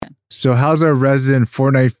So how's our resident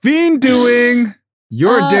Fortnite fiend doing?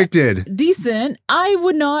 You're addicted. Decent. I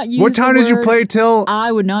would not use What time did you play till?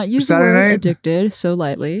 I would not use Saturday the word night? addicted so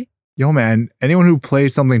lightly. Yo, man, anyone who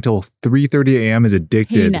plays something till 3:30 a.m. is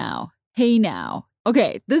addicted. Hey now.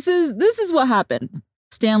 Okay, this is what happened.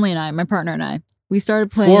 Stanley and I, my partner and I, we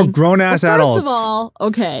started playing. 4 grown-ass adults. First of all,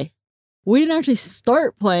 okay, we didn't actually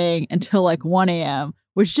start playing until like 1 a.m.,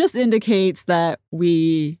 which just indicates that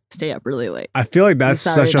we stay up really late. I feel like that's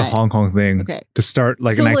such a Hong Kong thing to start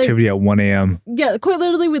like an activity at 1 a.m. Yeah, quite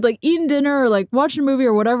literally, we'd like eat dinner or like watch a movie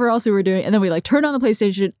or whatever else we were doing. And then we like turn on the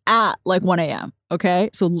PlayStation at like 1 a.m. Okay,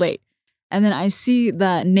 so late. And then I see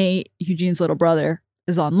that Nate, Eugene's little brother,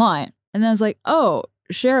 is online. And then I was like, oh,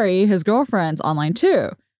 Sherry, his girlfriend's online too.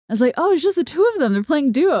 I was like, oh, it's just the two of them. They're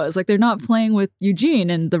playing duos. Like they're not playing with Eugene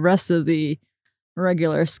and the rest of the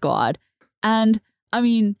regular squad. And I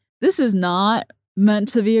mean, this is not meant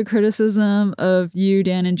to be a criticism of you,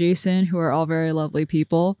 Dan, and Jason, who are all very lovely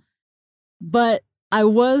people. But I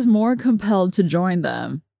was more compelled to join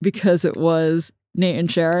them because it was Nate and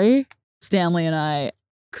Sherry. Stanley and I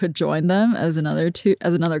could join them as another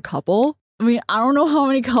couple. I mean, I don't know how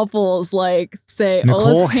many couples like say,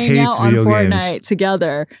 Nicole let's hang out on Fortnite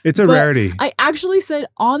together. It's a rarity. I actually said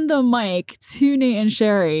on the mic to Nate and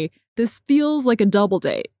Sherry, this feels like a double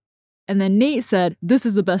date. And then Nate said, this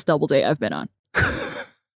is the best double date I've been on.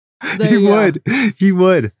 He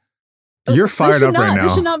would. You're fired up right now.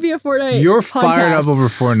 This should not be a Fortnite You're podcast. fired up over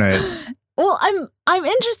Fortnite. Well, I'm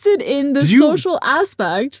interested in the social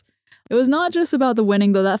aspect. It was not just about the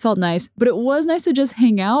winning, though that felt nice, but it was nice to just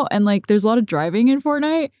hang out and like there's a lot of driving in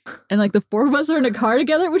Fortnite and like the 4 of us are in a car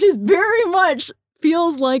together, which is very much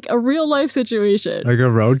feels like a real life situation. Like a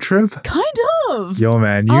road trip? Kind of. Yo,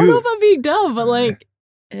 man. I don't know if I'm being dumb, but like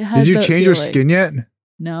did you change your skin yet?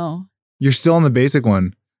 No. You're still on the basic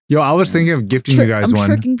one. Yo, I was thinking of gifting you guys one. I'm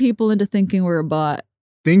tricking people into thinking we're a bot.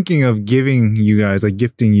 Thinking of giving you guys, like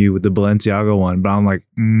gifting you with the Balenciaga one, but I'm like,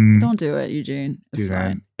 don't do it, Eugene. It's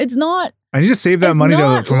fine. It's not. I need to save that money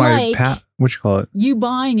for my what you call it? You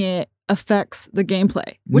buying it affects the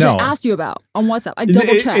gameplay, which I asked you about on WhatsApp. I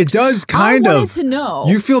double checked. It does kind of. I wanted to know.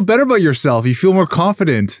 You feel better about yourself. You feel more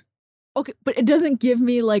confident. Okay, but it doesn't give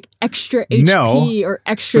me like extra HP or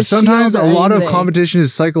extra. But sometimes a lot of competition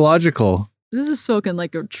is psychological. This is spoken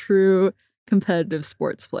like a true competitive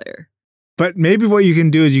sports player. But maybe what you can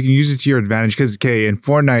do is you can use it to your advantage because, okay, in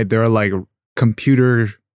Fortnite, there are like computer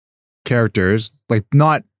characters, like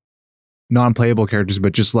not non-playable characters,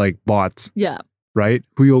 but just like bots. Yeah. Right?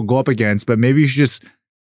 Who you'll go up against. But maybe you should just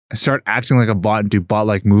start acting like a bot and do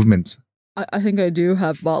bot-like movements. I think I do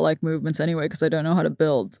have bot-like movements anyway because I don't know how to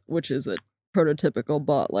build, which is a prototypical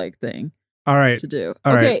bot-like thing. All right. To do.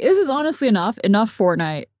 All okay, right. This is honestly enough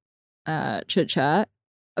Fortnite chit-chat.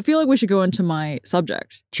 I feel like we should go into my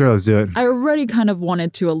subject. Sure, let's do it. I already kind of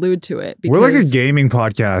wanted to allude to it. Because we're like a gaming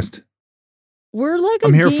podcast. We're like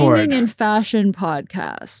a gaming and fashion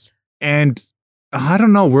podcast. And I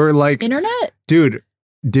don't know, we're like... Internet? Dude,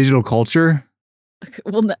 digital culture?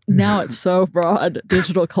 Well, now it's so broad,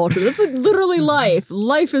 digital culture. That's like literally life.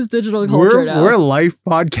 Life is digital culture now. We're a life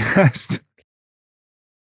podcast.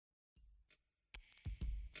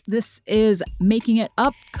 This is Making It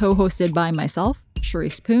Up, co-hosted by myself,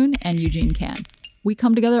 Charisse Poon, and Eugene Can. We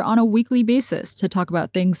come together on a weekly basis to talk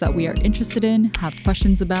about things that we are interested in, have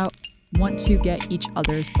questions about, want to get each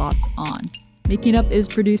other's thoughts on. Making It Up is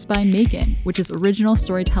produced by Macon, which is original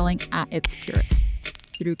storytelling at its purest,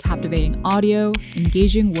 through captivating audio,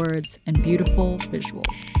 engaging words, and beautiful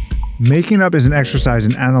visuals. Making Up is an exercise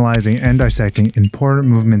in analyzing and dissecting important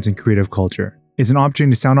movements in creative culture. It's an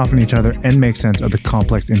opportunity to sound off on each other and make sense of the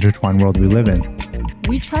complex, intertwined world we live in.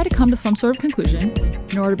 We try to come to some sort of conclusion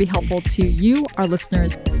in order to be helpful to you, our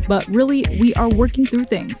listeners, but really, we are working through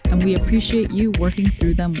things, and we appreciate you working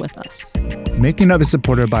through them with us. Making Up is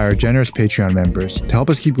supported by our generous Patreon members. To help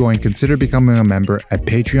us keep going, consider becoming a member at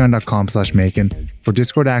patreon.com/Macon for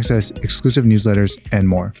Discord access, exclusive newsletters, and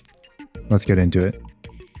more. Let's get into it.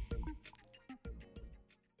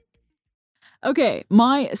 Okay,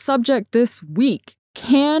 my subject this week: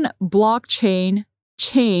 can blockchain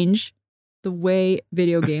change the way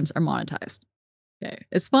video games are monetized? Okay,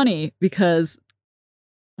 it's funny because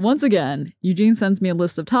once again, Eugene sends me a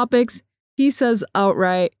list of topics. He says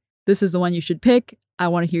outright, this is the one you should pick. I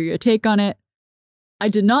want to hear your take on it. I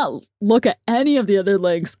did not look at any of the other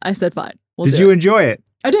links. I said, fine. Did you enjoy it?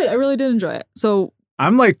 I did. I really did enjoy it. So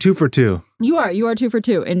I'm like 2 for 2. You are 2 for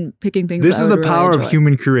 2 in picking things. This is the power of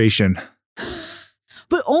human creation.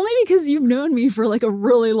 But only because you've known me for like a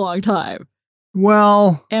really long time.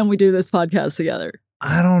 Well. And we do this podcast together.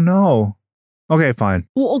 I don't know. Okay, fine.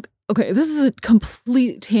 Well, okay, this is a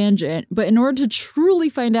complete tangent, but in order to truly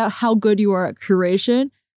find out how good you are at curation,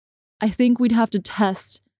 I think we'd have to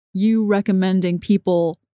test you recommending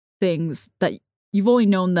people things that you've only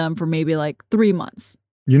known them for maybe like 3 months.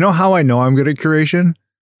 You know how I know I'm good at curation?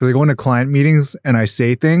 Because I go into client meetings and I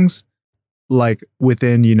say things like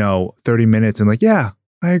within, 30 minutes and like, yeah,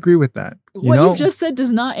 I agree with that. What you've just said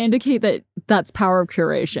does not indicate that that's power of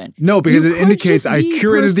curation. No, because it indicates I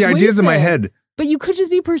curated the ideas in my head. But you could just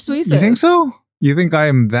be persuasive. You think so? You think I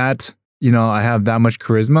am that, I have that much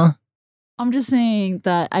charisma? I'm just saying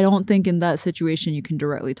that I don't think in that situation you can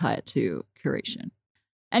directly tie it to curation.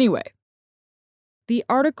 Anyway, the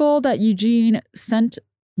article that Eugene sent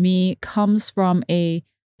me comes from a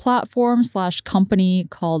platform/company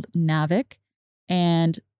called Navic.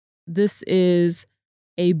 And this is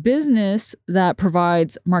a business that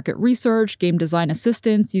provides market research, game design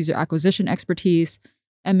assistance, user acquisition expertise,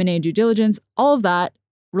 M&A due diligence, all of that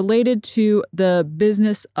related to the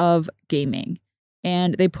business of gaming.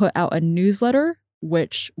 And they put out a newsletter,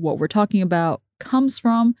 which what we're talking about comes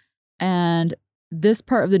from. And this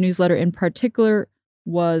part of the newsletter in particular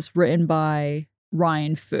was written by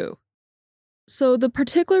Ryan Fu. So the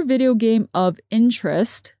particular video game of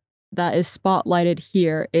interest that is spotlighted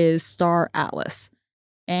here is Star Atlas.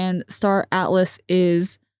 And Star Atlas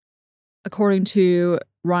is, according to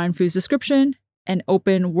Ryan Fu's description, an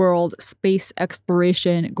open world space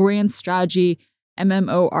exploration grand strategy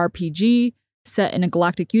MMORPG set in a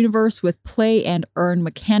galactic universe with play and earn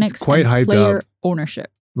mechanics it's quite and hyped player up.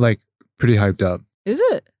 Ownership. Like pretty hyped up. Is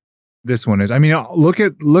it? This one is. I mean,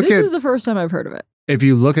 this is the first time I've heard of it. If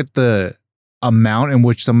you look at the amount in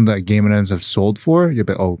which some of the game items have sold for, you'll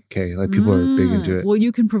be like, oh, okay, like people are big into it. Well,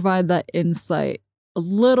 you can provide that insight a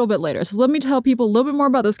little bit later. So let me tell people a little bit more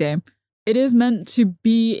about this game. It is meant to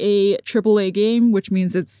be a AAA game, which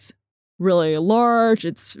means it's really large,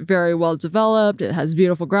 it's very well developed, it has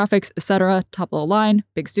beautiful graphics, etc. Top of the line,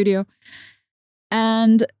 big studio.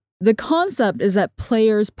 And the concept is that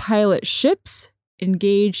players pilot ships,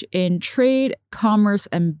 engage in trade, commerce,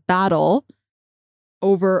 and battle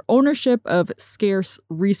over ownership of scarce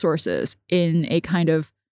resources in a kind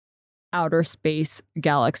of outer space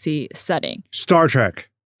galaxy setting. Star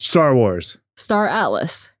Trek, Star Wars, Star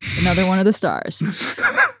Atlas, another one of the stars.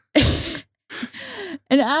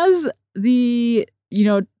 And as the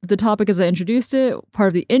topic as I introduced it, part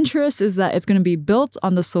of the interest is that it's going to be built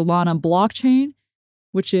on the Solana blockchain,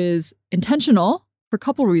 which is intentional for a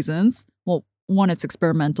couple reasons. Well, one, it's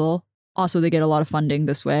experimental. Also, they get a lot of funding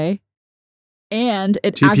this way. And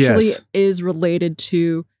it TPS. Actually is related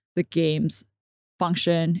to the game's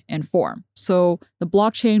function and form. So the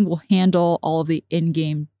blockchain will handle all of the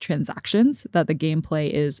in-game transactions that the gameplay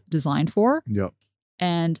is designed for. Yep.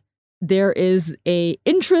 And there is a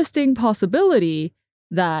interesting possibility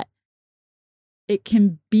that it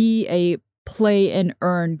can be a play and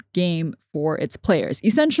earn game for its players.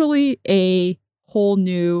 Essentially a whole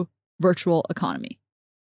new virtual economy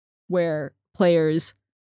where players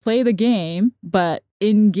play the game, but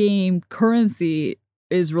in-game currency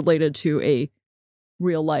is related to a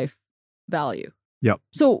real life value. Yep.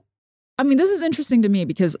 So, I mean, this is interesting to me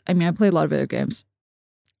because, I play a lot of video games,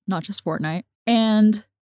 not just Fortnite. And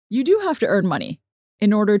you do have to earn money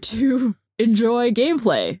in order to enjoy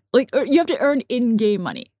gameplay. Like, you have to earn in-game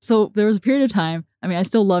money. So there was a period of time, I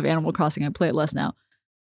still love Animal Crossing. I play it less now.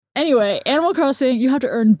 Anyway, Animal Crossing, you have to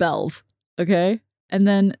earn bells, okay? And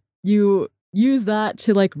then you use that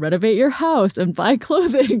to like renovate your house and buy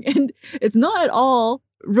clothing. And it's not at all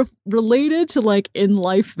related to like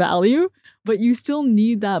in-life value, but you still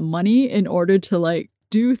need that money in order to like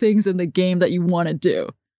do things in the game that you want to do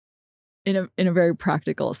in a very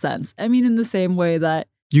practical sense. In the same way that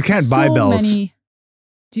you can't buy bells. Do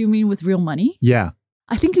you mean with real money? Yeah.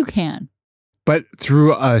 I think you can. But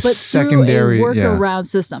through a secondary through a workaround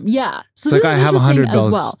system. Yeah. So it's this like is I have interesting 100 bells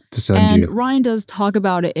as well. to send and you. Ryan does talk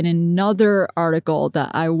about it in another article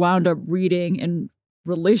that I wound up reading in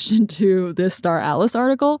relation to this Star Atlas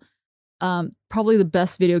article. Probably the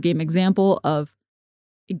best video game example of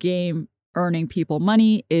a game earning people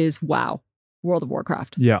money is WoW, World of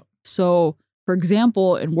Warcraft. Yeah. So, for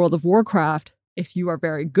example, in World of Warcraft, if you are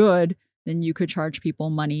very good, then you could charge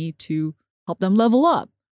people money to help them level up,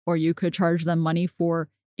 or you could charge them money for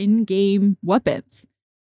in-game weapons.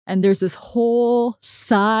 And there's this whole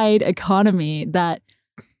side economy that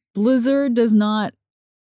Blizzard does not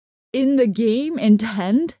in the game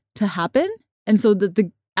intend to happen. And so that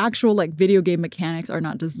the actual like video game mechanics are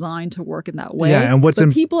not designed to work in that way. Yeah,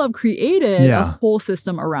 and people have created a whole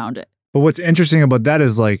system around it. But what's interesting about that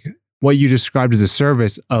is like what you described as a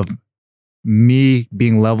service of me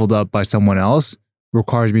being leveled up by someone else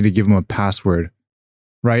requires me to give them a password,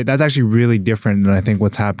 right? That's actually really different than I think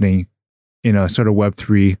what's happening in a sort of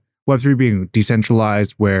Web3. Web3 being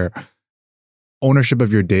decentralized, where ownership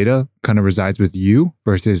of your data kind of resides with you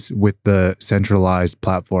versus with the centralized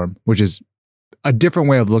platform, which is a different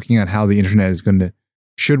way of looking at how the internet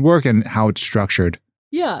should work and how it's structured.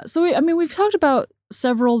 Yeah. So, we've talked about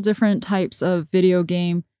several different types of video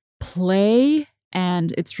game play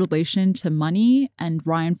and its relation to money. And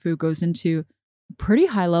Ryan Fu goes into a pretty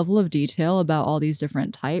high level of detail about all these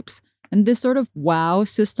different types. And this sort of WoW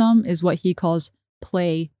system is what he calls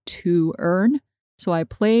play to earn. So I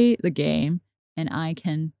play the game and I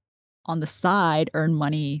can, on the side, earn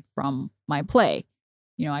money from my play.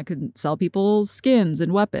 I could sell people skins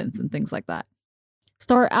and weapons and things like that.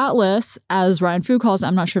 Star Atlas, as Ryan Fu calls it,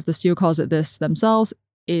 I'm not sure if the studio calls it this themselves,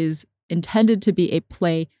 is intended to be a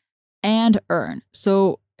play and earn.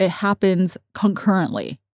 So it happens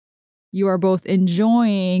concurrently. You are both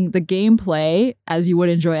enjoying the gameplay as you would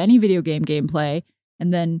enjoy any video game gameplay,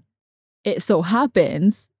 and then it so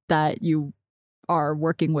happens that you are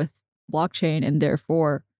working with blockchain and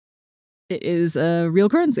therefore it is a real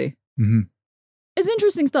currency. Mm-hmm. It's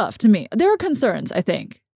interesting stuff to me. There are concerns, I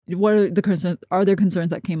think. What are the concerns? Are there concerns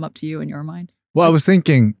that came up to you in your mind? Well, I was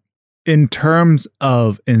thinking in terms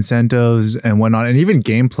of incentives and whatnot, and even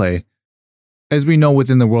gameplay, as we know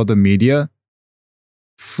within the world of media,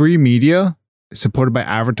 free media supported by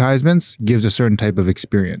advertisements gives a certain type of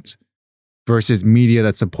experience versus media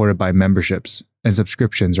that's supported by memberships and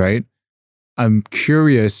subscriptions, right? I'm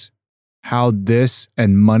curious how this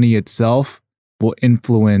and money itself will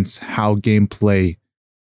influence how gameplay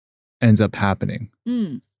ends up happening.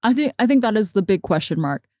 I think that is the big question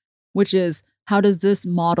mark, which is how does this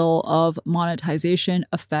model of monetization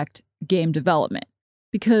affect game development?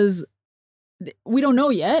 Because we don't know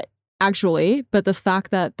yet, actually, but the fact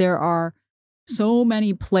that there are so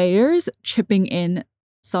many players chipping in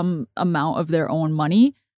some amount of their own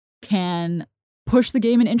money can push the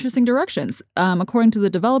game in interesting directions. According to the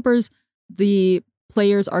developers, the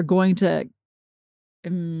players are going to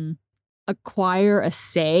acquire a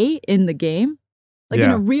say in the game, in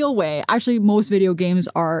a real way. Actually, most video games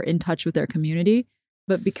are in touch with their community,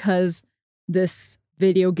 but because this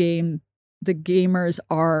video game, the gamers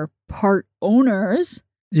are part owners.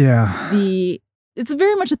 It's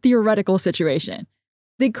very much a theoretical situation.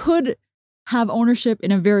 They could have ownership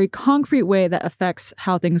in a very concrete way that affects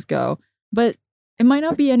how things go, but it might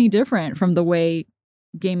not be any different from the way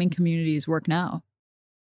gaming communities work now.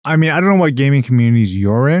 I mean, I don't know what gaming communities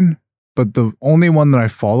you're in, but the only one that I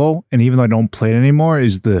follow, and even though I don't play it anymore,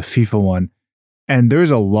 is the FIFA one. And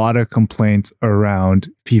there's a lot of complaints around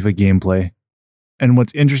FIFA gameplay. And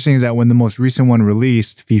what's interesting is that when the most recent one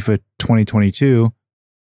released, FIFA 2022,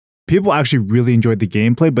 people actually really enjoyed the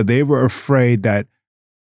gameplay, but they were afraid that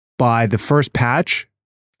by the first patch,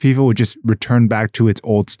 FIFA would just return back to its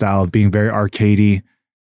old style of being very arcadey,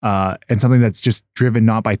 and something that's just driven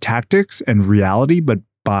not by tactics and reality, but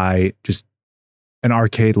by just an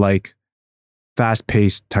arcade-like,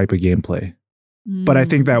 fast-paced type of gameplay. But I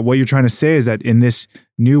think that what you're trying to say is that in this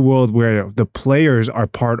new world where the players are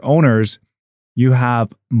part owners, you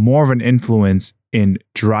have more of an influence in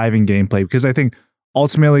driving gameplay. Because I think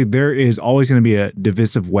ultimately there is always going to be a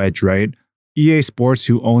divisive wedge, right? EA Sports,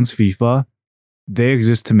 who owns FIFA, they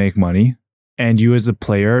exist to make money. And you as a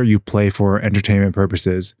player, you play for entertainment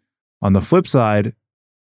purposes. On the flip side,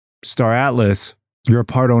 Star Atlas, you're a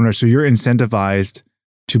part owner, so you're incentivized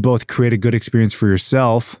to both create a good experience for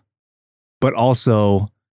yourself, but also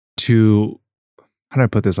to, how do I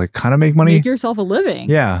put this, kind of make money? Make yourself a living.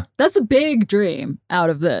 Yeah. That's a big dream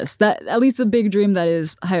out of this. That at least the big dream that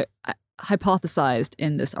is hypothesized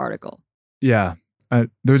in this article. Yeah.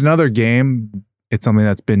 There's another game. It's something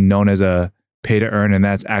that's been known as a pay to earn, and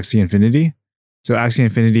that's Axie Infinity. So Axie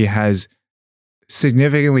Infinity has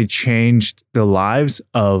significantly changed the lives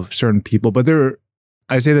of certain people, but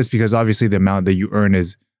I say this because obviously the amount that you earn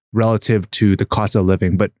is relative to the cost of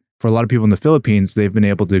living. But for a lot of people in the Philippines, they've been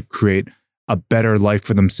able to create a better life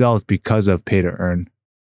for themselves because of pay to earn.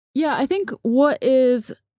 Yeah, I think what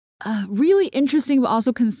is really interesting but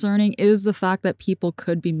also concerning is the fact that people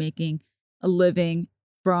could be making a living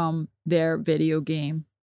from their video game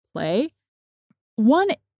play. One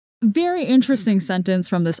very interesting sentence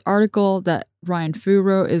from this article that Ryan Fu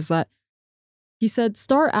wrote is that he said,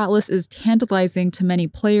 Star Atlas is tantalizing to many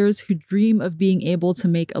players who dream of being able to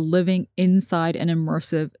make a living inside an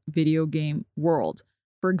immersive video game world.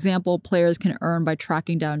 For example, players can earn by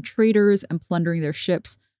tracking down traders and plundering their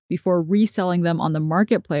ships before reselling them on the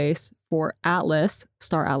marketplace for Atlas,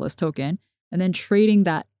 Star Atlas token, and then trading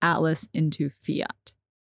that Atlas into fiat.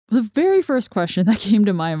 the very first question that came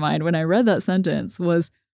to my mind when I read that sentence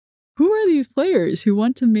was, who are these players who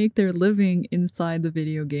want to make their living inside the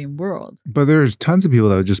video game world? But there's tons of people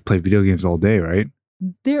that would just play video games all day, right?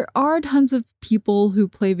 There are tons of people who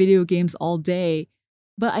play video games all day,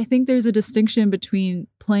 but I think there's a distinction between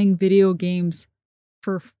playing video games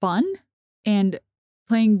for fun and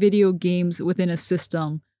playing video games within a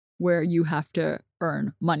system where you have to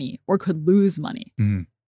earn money or could lose money. Mhm.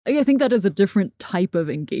 Like, I think that is a different type of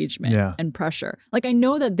engagement and pressure. Like, I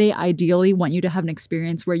know that they ideally want you to have an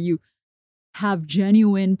experience where you have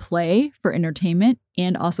genuine play for entertainment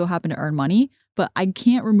and also happen to earn money, but I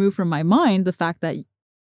can't remove from my mind the fact that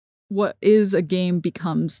what is a game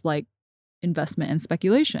becomes like investment and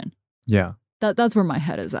speculation. Yeah. That's where my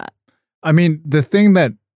head is at. I mean, the thing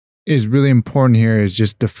that is really important here is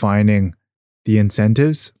just defining the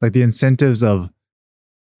incentives. Like the incentives of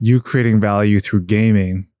you creating value through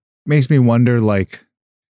gaming makes me wonder, like,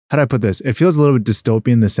 how do I put this? It feels a little bit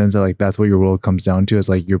dystopian in the sense that like that's what your world comes down to, is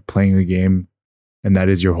like you're playing a game and that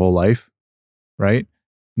is your whole life, right?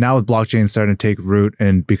 Now with blockchain starting to take root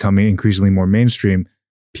and becoming increasingly more mainstream,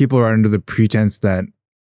 people are under the pretense that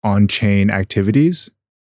on-chain activities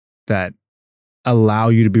that allow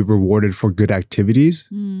you to be rewarded for good activities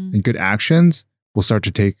and good actions will start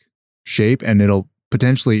to take shape, and it'll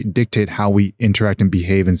potentially dictate how we interact and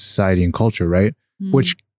behave in society and culture, right?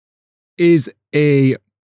 Which is a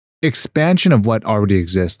expansion of what already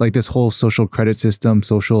exists. Like this whole social credit system,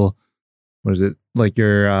 social, what is it? Like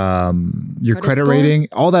your credit rating,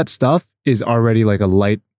 all that stuff is already like a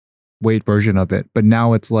lightweight version of it. But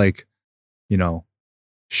now it's like, you know,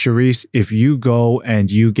 Charisse, if you go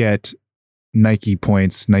and you get Nike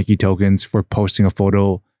points, Nike tokens for posting a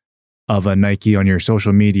photo of a Nike on your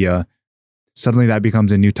social media, suddenly that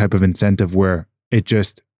becomes a new type of incentive where it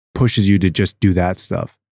just pushes you to just do that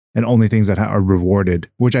stuff and only things that are rewarded,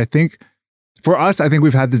 which I think for us, I think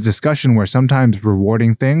we've had this discussion where sometimes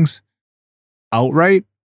rewarding things outright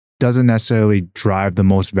doesn't necessarily drive the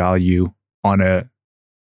most value on a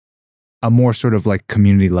more sort of like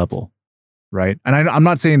community level, right? And I'm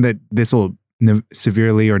not saying that this will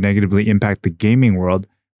severely or negatively impact the gaming world,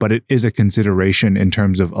 but it is a consideration in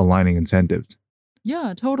terms of aligning incentives.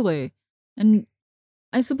 Yeah, totally. And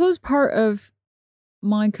I suppose part of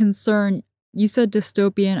my concern, you said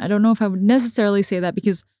dystopian. I don't know if I would necessarily say that,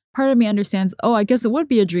 because part of me understands, I guess it would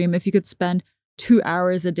be a dream if you could spend 2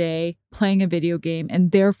 hours a day playing a video game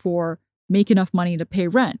and therefore make enough money to pay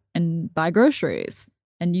rent and buy groceries.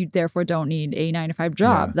 And you therefore don't need a 9-to-5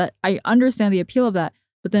 job. Yeah. That I understand the appeal of that.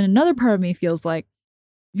 But then another part of me feels like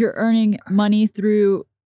you're earning money through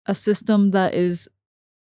a system that is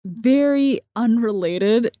very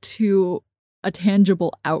unrelated to a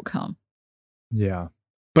tangible outcome. Yeah.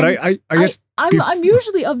 But I guess I'm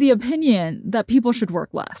usually of the opinion that people should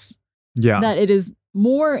work less. Yeah. That it is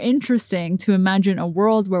more interesting to imagine a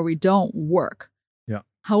world where we don't work. Yeah.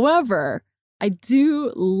 However, I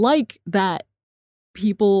do like that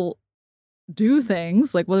people do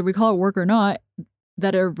things, like whether we call it work or not,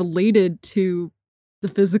 that are related to the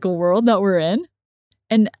physical world that we're in.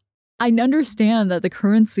 And I understand that the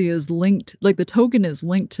currency is linked, like the token is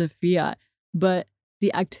linked to fiat, but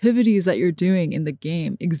the activities that you're doing in the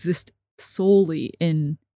game exist solely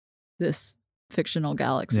in this fictional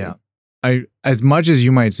galaxy. Yeah. As much as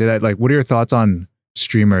you might say that, like, what are your thoughts on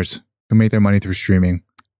streamers who make their money through streaming?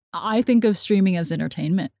 I think of streaming as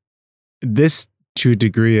entertainment. This, to a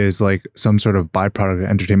degree, is like some sort of byproduct of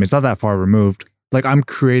entertainment. It's not that far removed. Like, I'm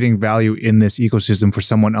creating value in this ecosystem for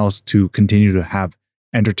someone else to continue to have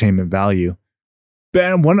entertainment value.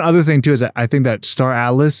 But one other thing too is that I think that Star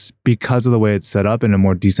Atlas, because of the way it's set up in a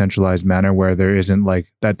more decentralized manner, where there isn't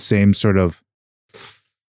like that same sort of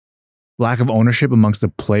lack of ownership amongst the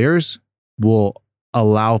players, will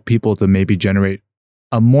allow people to maybe generate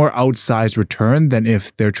a more outsized return than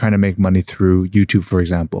if they're trying to make money through YouTube, for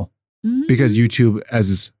example. Mm-hmm. Because YouTube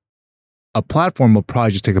as a platform will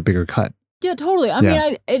probably just take a bigger cut. Yeah, totally. I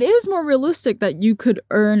mean, it is more realistic that you could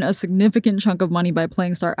earn a significant chunk of money by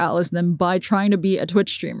playing Star Atlas than by trying to be a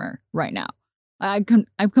Twitch streamer right now. I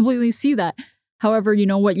completely see that. However, you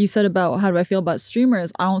know what you said about how do I feel about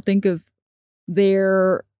streamers? I don't think of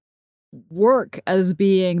their work as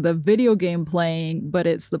being the video game playing, but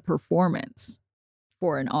it's the performance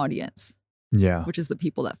for an audience. Yeah. Which is the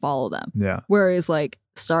people that follow them. Yeah. Whereas like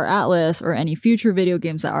Star Atlas or any future video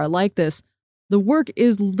games that are like this, the work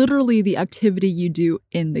is literally the activity you do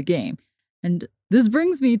in the game. And this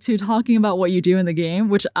brings me to talking about what you do in the game,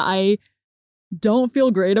 which I don't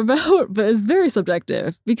feel great about, but it's very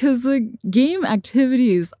subjective because the game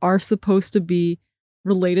activities are supposed to be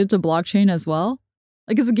related to blockchain as well.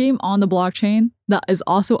 Like it's a game on the blockchain that is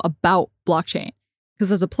also about blockchain.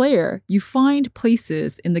 Because as a player, you find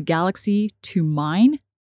places in the galaxy to mine,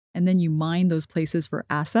 and then you mine those places for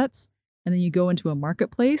assets, and then you go into a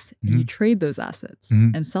marketplace and you trade those assets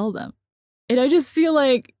and sell them. And I just feel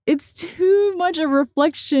like it's too much a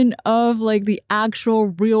reflection of like the actual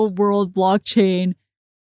real world blockchain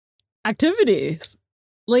activities.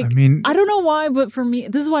 Like, I mean, I don't know why, but for me,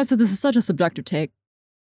 this is why I said this is such a subjective take.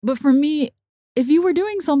 But for me, if you were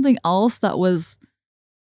doing something else that was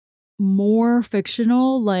more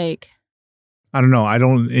fictional, like, I don't know.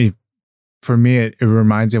 For me, it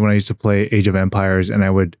reminds me when I used to play Age of Empires and I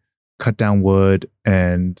would cut down wood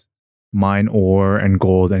and mine ore and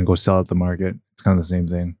gold and go sell at the market. It's kind of the same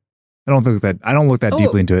thing. I don't look that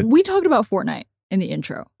deeply into it. We talked about Fortnite in the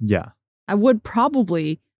intro. Yeah. I would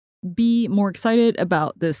probably be more excited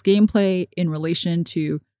about this gameplay in relation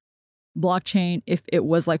to blockchain if it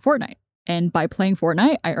was like Fortnite. And by playing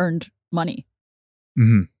Fortnite, I earned money.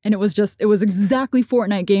 Mm-hmm. And it was exactly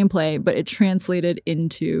Fortnite gameplay, but it translated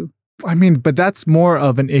into. I mean, but that's more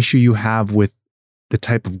of an issue you have with the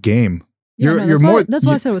type of game. That's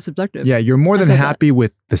why I said it was subjective. Yeah, you're more than happy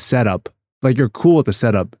with the setup. Like you're cool with the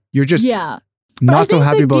setup. You're just not so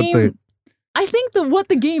happy about the. I think that what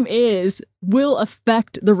the game is will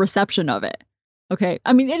affect the reception of it. Okay.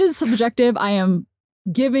 I mean, it is subjective. I am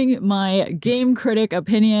giving my game critic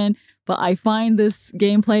opinion, but I find this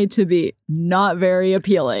gameplay to be not very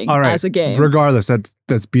appealing as a game. Regardless,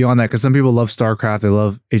 that's beyond that because some people love StarCraft. They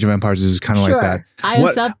love Age of Empires. This is kind of like that. I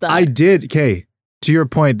accept that. I did. Okay. To your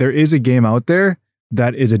point, there is a game out there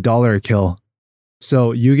that is $1 a kill.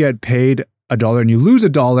 So you get paid $1 and you lose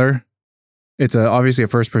 $1. It's obviously a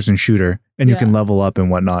first-person shooter, and you can level up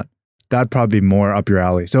and whatnot. That'd probably be more up your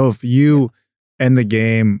alley. So if you end the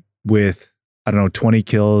game with, 20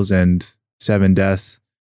 kills and 7 deaths,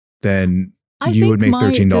 then you would make $13.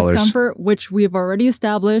 I think my discomfort, which we've already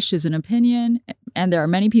established is an opinion, and there are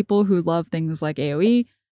many people who love things like AoE,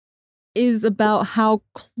 is about how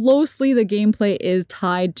closely the gameplay is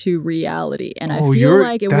tied to reality. And I feel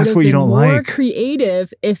like it would have been more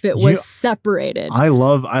creative if it was separated. I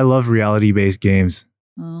love reality-based games.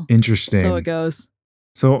 Oh, interesting. So it goes.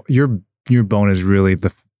 So your bone is really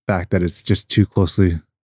the fact that it's just too closely.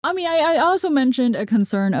 I mean, I also mentioned a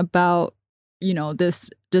concern about, this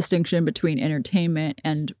distinction between entertainment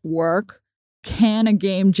and work. Can a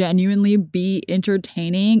game genuinely be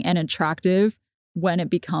entertaining and attractive when it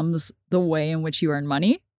becomes the way in which you earn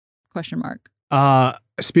money? ?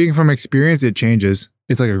 Speaking from experience, it changes.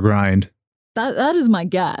 It's like a grind. That is my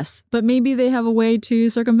guess. But maybe they have a way to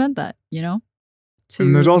circumvent that,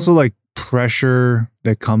 And there's also like pressure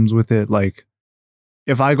that comes with it. Like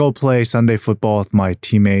if I go play Sunday football with my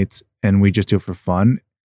teammates and we just do it for fun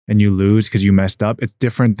and you lose because you messed up, it's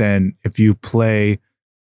different than if you play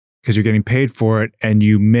because you're getting paid for it and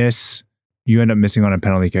you end up missing on a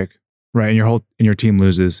penalty kick. Right. And your team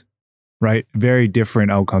loses. Right. Very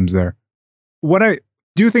different outcomes there. What I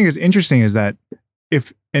do think is interesting is that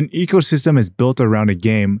if an ecosystem is built around a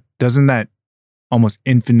game, doesn't that almost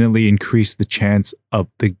infinitely increase the chance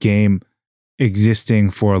of the game existing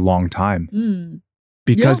for a long time?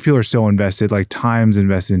 Because people are so invested, like time's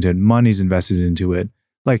invested into it, money's invested into it.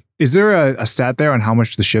 Like, is there a stat there on how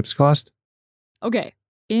much the ships cost? Okay.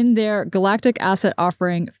 In their Galactic Asset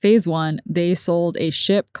Offering Phase 1, they sold a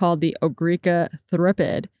ship called the Ogrica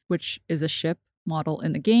Thripid, which is a ship model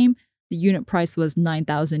in the game. The unit price was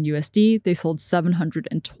 9,000 USD. They sold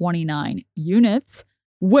 729 units,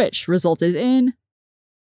 which resulted in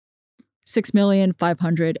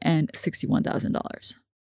 $6,561,000.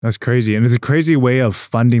 That's crazy. And it's a crazy way of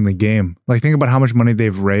funding the game. Like, think about how much money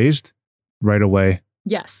they've raised right away.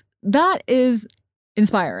 Yes, that is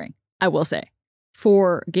inspiring, I will say,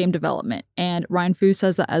 for game development. And Ryan Fu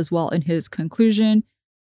says that as well in his conclusion,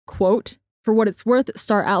 quote, "For what it's worth,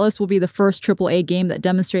 Star Atlas will be the first AAA game that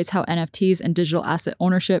demonstrates how NFTs and digital asset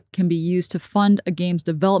ownership can be used to fund a game's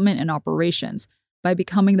development and operations by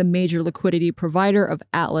becoming the major liquidity provider of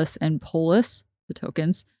Atlas and Polis, the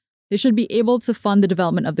tokens. They should be able to fund the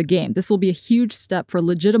development of the game. This will be a huge step for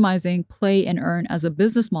legitimizing play and earn as a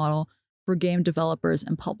business model for game developers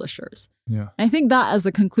and publishers." Yeah. And I think that as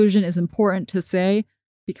a conclusion is important to say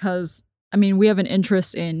because, I mean, we have an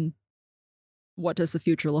interest in what does the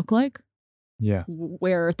future look like? Yeah.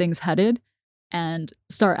 Where are things headed? And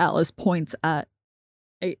Star Atlas points at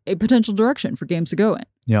a potential direction for games to go in.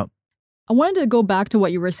 Yeah. I wanted to go back to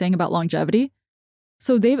what you were saying about longevity.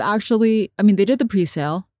 So they've actually, they did the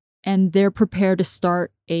pre-sale and they're prepared to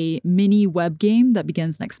start a mini web game that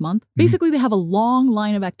begins next month. Basically, they have a long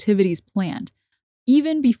line of activities planned.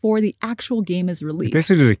 even before the actual game is released. They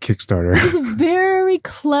basically did a Kickstarter. It was a very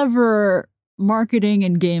clever marketing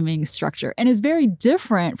and gaming structure and is very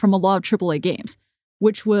different from a lot of AAA games,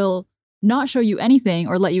 which will not show you anything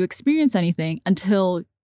or let you experience anything until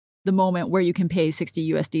the moment where you can pay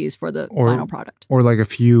 60 USDs for the final product. Or like a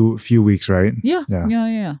few weeks, right? Yeah.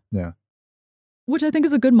 Which I think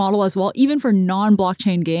is a good model as well, even for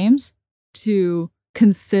non-blockchain games, to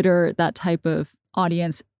consider that type of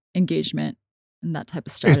audience engagement and that type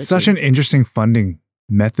of strategy. It's such an interesting funding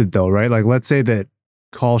method though, right? Like let's say that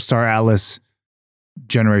Call Star Atlas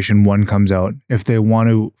Generation 1 comes out. If they want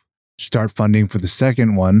to start funding for the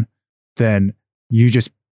second one, then you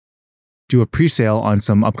just do a pre-sale on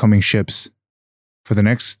some upcoming ships for the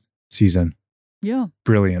next season. Yeah.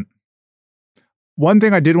 Brilliant. One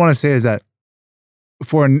thing I did want to say is that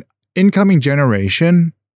for an incoming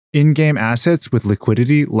generation, in-game assets with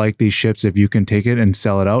liquidity like these ships, if you can take it and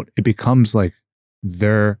sell it out, it becomes like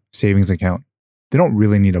their savings account. They don't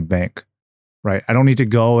really need a bank, right? I don't need to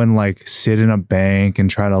go and like sit in a bank and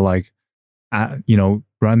try to like,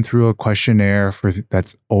 run through a questionnaire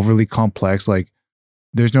that's overly complex. Like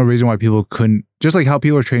there's no reason why people couldn't, just like how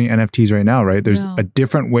people are trading NFTs right now, right? There's a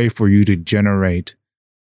different way for you to generate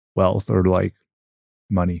wealth or like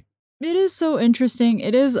money. It is so interesting.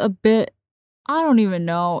 It is a bit, I don't even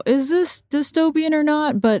know, is this dystopian or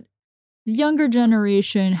not? But the younger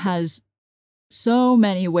generation has so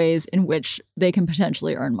many ways in which they can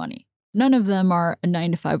potentially earn money. None of them are a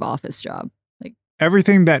 9-to-5 office job. Like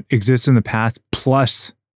everything that exists in the past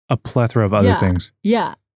plus a plethora of other things.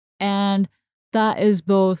 Yeah. And that is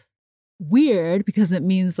both weird because it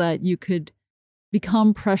means that you could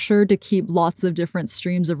become pressured to keep lots of different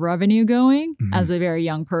streams of revenue going as a very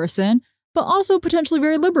young person, but also potentially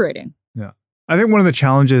very liberating. Yeah. I think one of the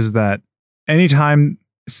challenges that anytime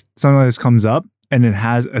something like this comes up and it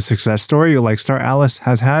has a success story like Star Atlas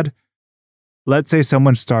has had, let's say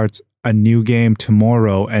someone starts a new game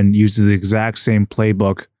tomorrow and uses the exact same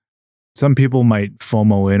playbook. Some people might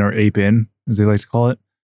FOMO in or ape in, as they like to call it,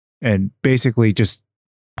 and basically just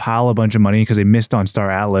pile a bunch of money because they missed on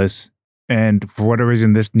Star Atlas. And for whatever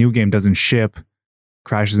reason, this new game doesn't ship,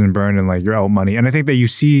 crashes and burn, and like you're out money. And I think that you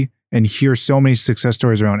see and hear so many success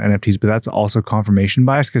stories around NFTs, but that's also confirmation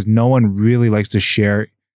bias because no one really likes to share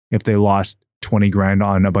if they lost 20 grand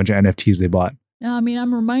on a bunch of NFTs they bought. Yeah, I mean,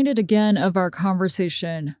 I'm reminded again of our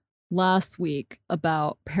conversation last week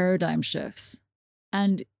about paradigm shifts.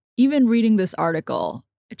 And even reading this article,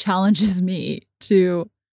 it challenges me to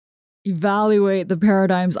evaluate the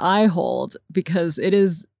paradigms I hold because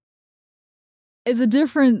it's a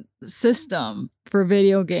different system for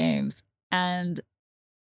video games. And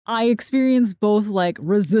I experience both like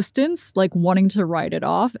resistance, like wanting to write it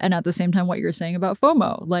off, and at the same time what you're saying about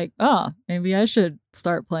FOMO, like, maybe I should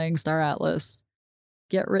start playing Star Atlas.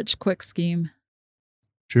 Get rich quick scheme.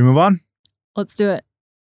 Should we move on? Let's do it.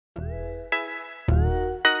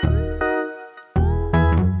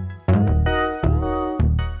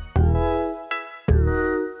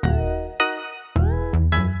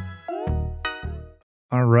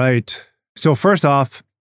 All right. So first off,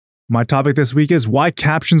 my topic this week is why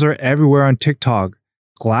captions are everywhere on TikTok.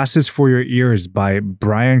 Glasses for Your Ears by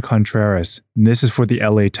Brian Contreras. And this is for the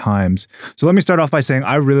LA Times. So let me start off by saying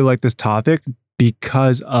I really like this topic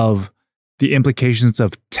because of the implications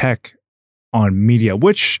of tech on media,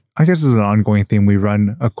 which I guess is an ongoing thing. We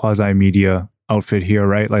run a quasi-media outfit here,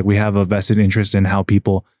 right? Like we have a vested interest in how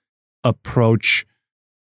people approach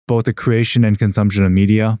both the creation and consumption of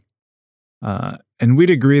media. And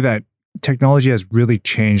we'd agree that technology has really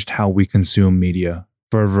changed how we consume media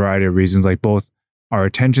for a variety of reasons, like both our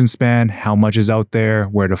attention span, how much is out there,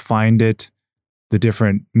 where to find it, the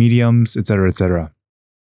different mediums, et cetera, et cetera.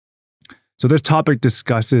 So this topic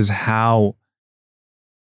discusses how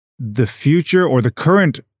the future or the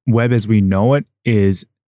current web as we know it is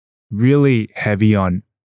really heavy on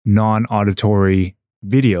non-auditory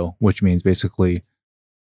video, which means basically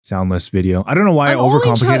soundless video. I don't know why I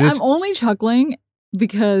overcomplicated it. I'm only chuckling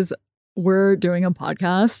because we're doing a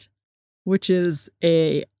podcast, which is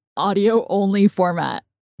a audio only format.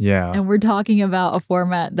 Yeah. And we're talking about a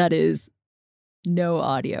format that is no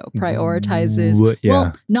audio, prioritizes,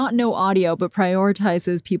 well, not no audio, but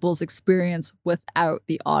prioritizes people's experience without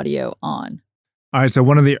the audio on. All right. So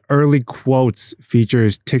one of the early quotes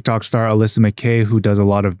features TikTok star Alyssa McKay, who does a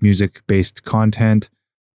lot of music-based content.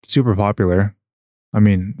 Super popular. I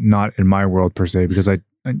mean, not in my world per se, because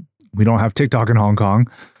we don't have TikTok in Hong Kong.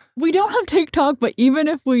 We don't have TikTok, but even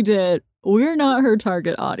if we did, we're not her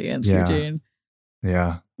target audience, Eugene.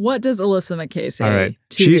 Yeah. What does Alyssa McKay say? All right.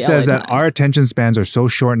 She says that our attention spans are so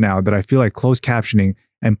short now that I feel like closed captioning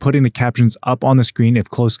and putting the captions up on the screen if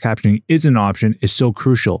closed captioning is an option is so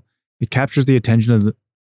crucial. It captures the attention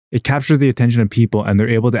of people, and they're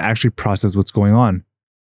able to actually process what's going on.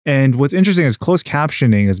 And what's interesting is closed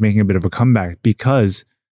captioning is making a bit of a comeback because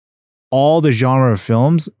all the genre of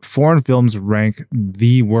films, foreign films rank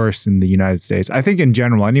the worst in the United States. I think in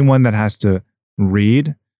general, anyone that has to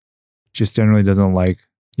read just generally doesn't like,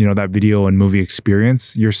 that video and movie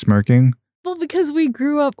experience. You're smirking. Well, because we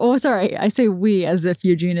grew up, I say we as if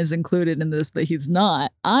Eugene is included in this, but he's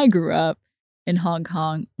not. I grew up in Hong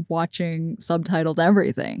Kong watching subtitled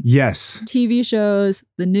everything. Yes. TV shows,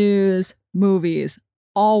 the news, movies,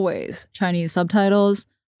 always Chinese subtitles,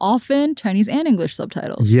 often Chinese and English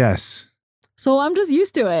subtitles. Yes. So I'm just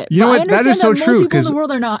used to it. You know but what? I understand That is so most true, people in 'cause the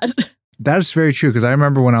world are not. That is very true because I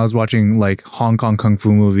remember when I was watching like Hong Kong Kung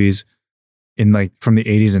Fu movies in like from the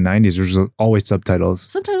 80s and 90s, there was always subtitles.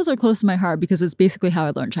 Subtitles are close to my heart because it's basically how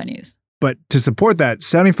I learned Chinese. But to support that,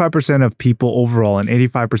 75% of people overall and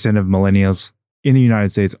 85% of millennials in the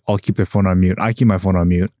United States all keep their phone on mute. I keep my phone on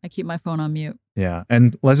mute. I keep my phone on mute. Yeah.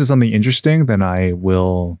 And unless it's something interesting, then I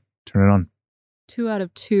will turn it on. 2 out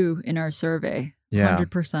of 2 in our survey. Yeah.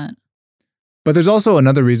 100%. But there's also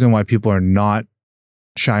another reason why people are not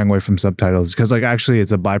shying away from subtitles because like actually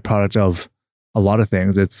it's a byproduct of a lot of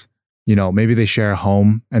things. It's, maybe they share a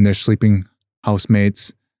home and they're sleeping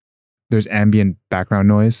housemates. There's ambient background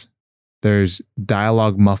noise. There's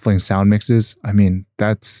dialogue muffling sound mixes. I mean,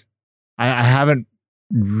 I haven't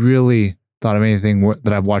really thought of anything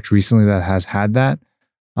that I've watched recently that has had that.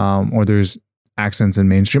 Or there's accents in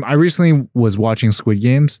mainstream. I recently was watching Squid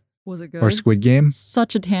Games. Was it good? Or Squid Game.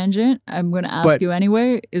 Such a tangent. I'm going to ask you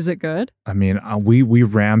anyway. Is it good? I mean, we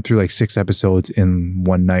rammed through like 6 episodes in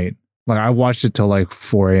one night. Like I watched it till like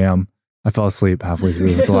 4 a.m. I fell asleep halfway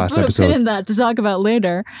through the last episode. Let's put in that to talk about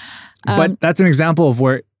later. But that's an example of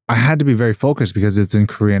where I had to be very focused because it's in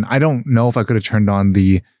Korean. I don't know if I could have turned on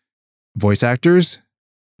the voice actors,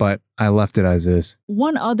 but I left it as is.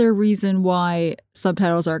 One other reason why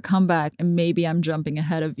subtitles are a comeback, and maybe I'm jumping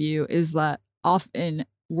ahead of you, is that often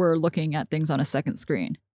we're looking at things on a second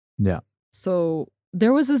screen. Yeah. So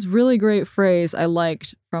there was this really great phrase I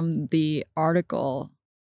liked from the article,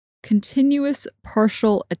 continuous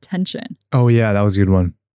partial attention. Oh yeah, that was a good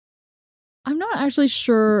one. I'm not actually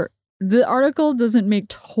sure. The article doesn't make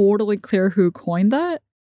totally clear who coined that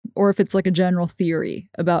or if it's like a general theory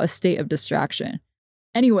about a state of distraction.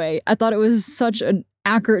 Anyway, I thought it was such an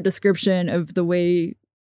accurate description of the way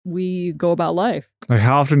we go about life. Like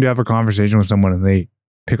how often do you have a conversation with someone and they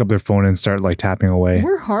pick up their phone and start like tapping away?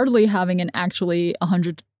 We're hardly having an actually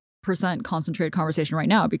 100% concentrated conversation right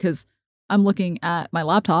now because I'm looking at my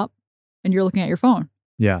laptop and you're looking at your phone.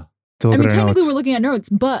 Yeah. Technically we're looking at notes,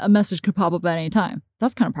 but a message could pop up at any time.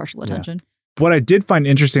 That's kind of partial attention. Yeah. What I did find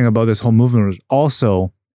interesting about this whole movement was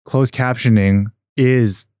also closed captioning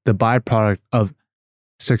is the byproduct of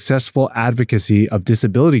successful advocacy of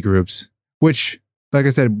disability groups, which, like I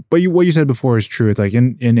said, what you said before is true. It's like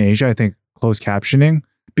in Asia, I think closed captioning,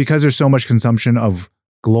 because there's so much consumption of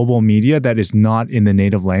global media that is not in the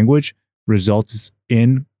native language, results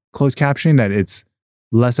in closed captioning, that it's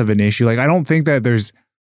less of an issue. Like, I don't think that there's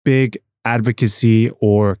big advocacy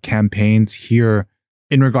or campaigns here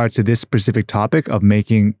in regards to this specific topic of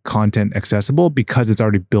making content accessible because it's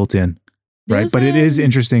already built in, right? But it is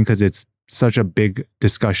interesting because it's such a big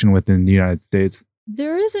discussion within the United States.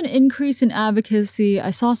 There is an increase in advocacy. I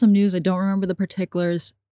saw some news, I don't remember the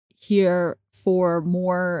particulars, here for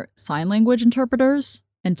more sign language interpreters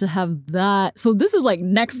and to have that. So this is like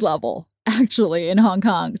next level, actually, in Hong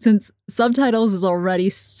Kong. Since subtitles is already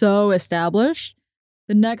so established,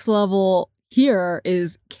 the next level here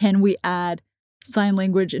is, can we add sign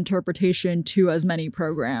language interpretation to as many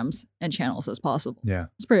programs and channels as possible? Yeah.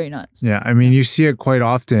 It's pretty nuts. Yeah. I mean, you see it quite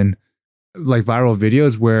often, like viral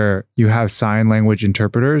videos where you have sign language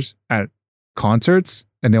interpreters at concerts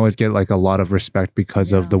and they always get like a lot of respect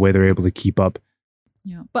because of the way they're able to keep up.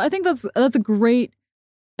 Yeah. But I think that's a great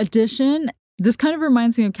addition. This kind of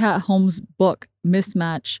reminds me of Kat Holmes' book,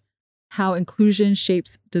 Mismatch, How Inclusion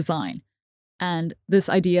Shapes Design. And this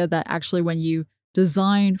idea that actually when you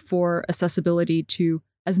design for accessibility to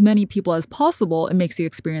as many people as possible, it makes the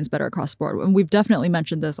experience better across the board. And we've definitely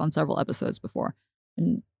mentioned this on several episodes before.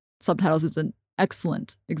 And subtitles is an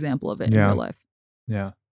excellent example of it in real life.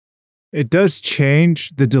 Yeah. It does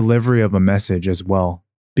change the delivery of a message as well,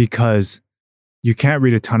 because you can't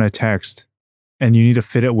read a ton of text and you need to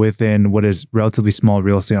fit it within what is relatively small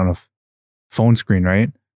real estate on a phone screen,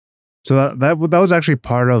 right? So that was actually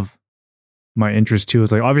part of my interest too.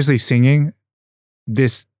 It's like, obviously singing,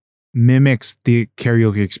 this mimics the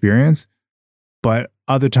karaoke experience, but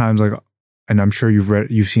other times, like and I'm sure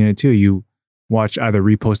you've seen it too. You watch either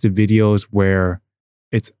reposted videos where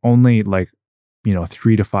it's only like,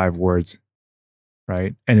 3 to 5 words,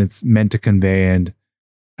 right? And it's meant to convey. And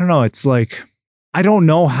I don't know, it's like, I don't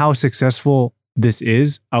know how successful this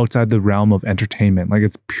is outside the realm of entertainment. Like,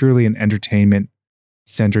 it's purely an entertainment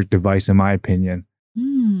centric device, in my opinion.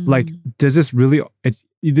 Like, does this really,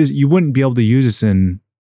 you wouldn't be able to use this in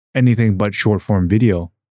anything but short form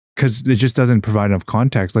video because it just doesn't provide enough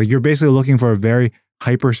context. Like, you're basically looking for a very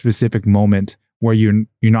hyper specific moment where you're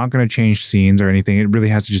not going to change scenes or anything. It really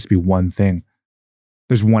has to just be one thing.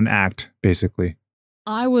 There's one act, basically.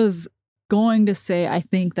 I was going to say, I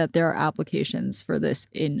think that there are applications for this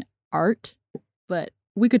in art, but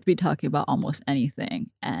we could be talking about almost anything.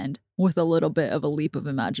 And with a little bit of a leap of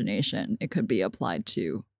imagination, it could be applied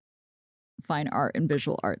to fine art and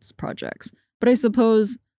visual arts projects. But I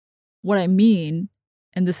suppose what I mean,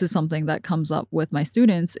 and this is something that comes up with my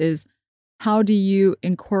students, is how do you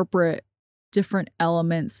incorporate different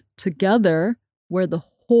elements together where the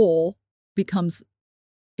whole becomes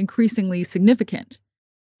increasingly significant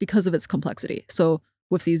because of its complexity. So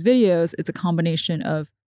with these videos, it's a combination of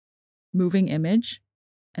moving image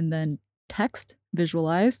and then text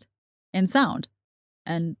visualized and sound.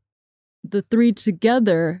 And the three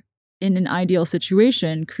together in an ideal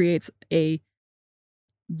situation creates a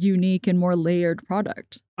unique and more layered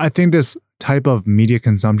product. I think this type of media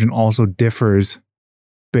consumption also differs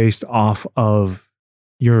based off of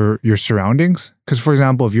your surroundings. Because, for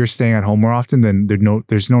example, if you're staying at home more often, then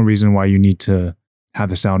there's no reason why you need to have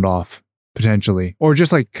the sound off, potentially. Or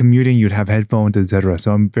just like commuting, you'd have headphones, etc.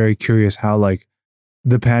 So I'm very curious how like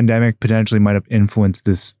the pandemic potentially might have influenced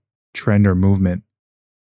this trend or movement.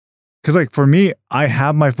 Because like for me, I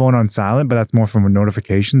have my phone on silent, but that's more from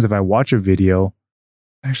notifications. If I watch a video,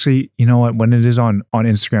 actually, you know what? When it is on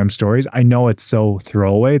Instagram stories, I know it's so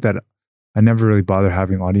throwaway that I never really bother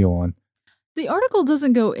having audio on. The article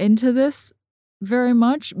doesn't go into this very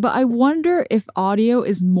much, but I wonder if audio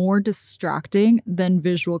is more distracting than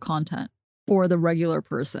visual content for the regular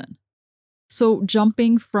person. So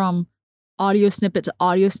jumping from audio snippet to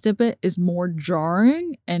audio snippet is more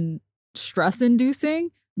jarring and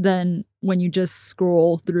stress-inducing than when you just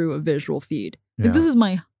scroll through a visual feed. Yeah. This is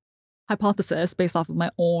my hypothesis based off of my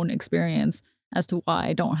own experience as to why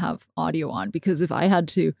I don't have audio on. Because if I had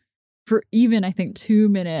to, for even I think 2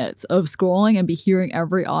 minutes of scrolling and be hearing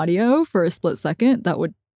every audio for a split second,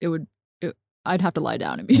 I'd have to lie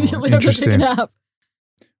down immediately after taking a nap.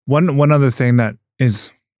 One other thing that is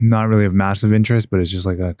not really of massive interest, but it's just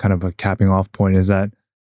like a kind of a capping off point, is that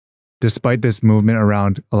despite this movement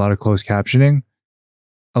around a lot of closed captioning,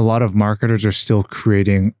 a lot of marketers are still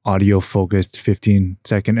creating audio focused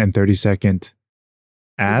 15-second and 30-second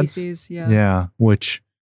ads. TVCs, yeah, which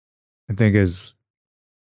I think is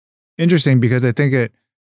interesting because I think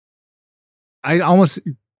I almost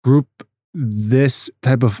group this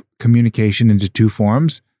type of communication into two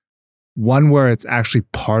forms. One where it's actually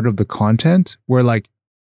part of the content, where like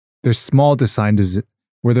there's small design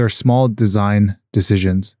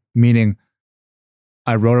decisions, meaning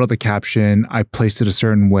I wrote out the caption, I placed it a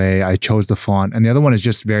certain way, I chose the font, and the other one is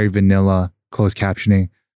just very vanilla closed captioning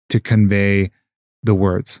to convey the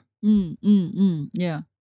words. Yeah.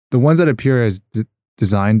 The ones that appear as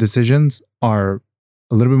design decisions are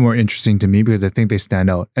a little bit more interesting to me because I think they stand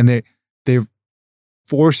out and they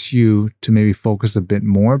force you to maybe focus a bit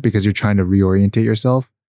more because you're trying to reorientate yourself.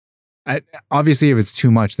 Obviously, if it's too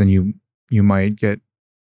much, then you might get,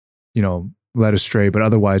 led astray. But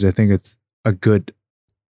otherwise, I think it's a good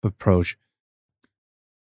approach.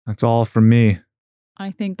 That's all from me. I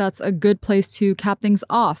think that's a good place to cap things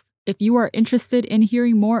off. If you are interested in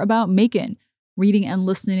hearing more about Maekan, reading and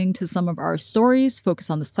listening to some of our stories, focus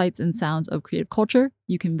on the sights and sounds of creative culture,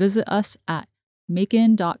 you can visit us at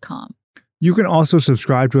maekan.com. You can also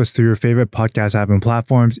subscribe to us through your favorite podcast app and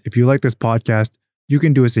platforms. If you like this podcast, you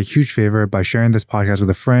can do us a huge favor by sharing this podcast with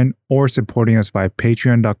a friend or supporting us via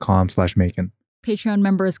patreon.com/Maekan. Patreon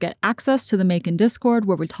members get access to the Maekan Discord,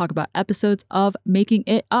 where we talk about episodes of Making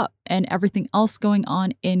It Up and everything else going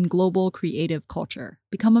on in global creative culture.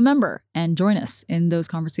 Become a member and join us in those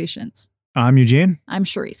conversations. I'm Eugene. I'm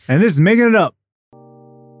Charisse. And this is Making It Up.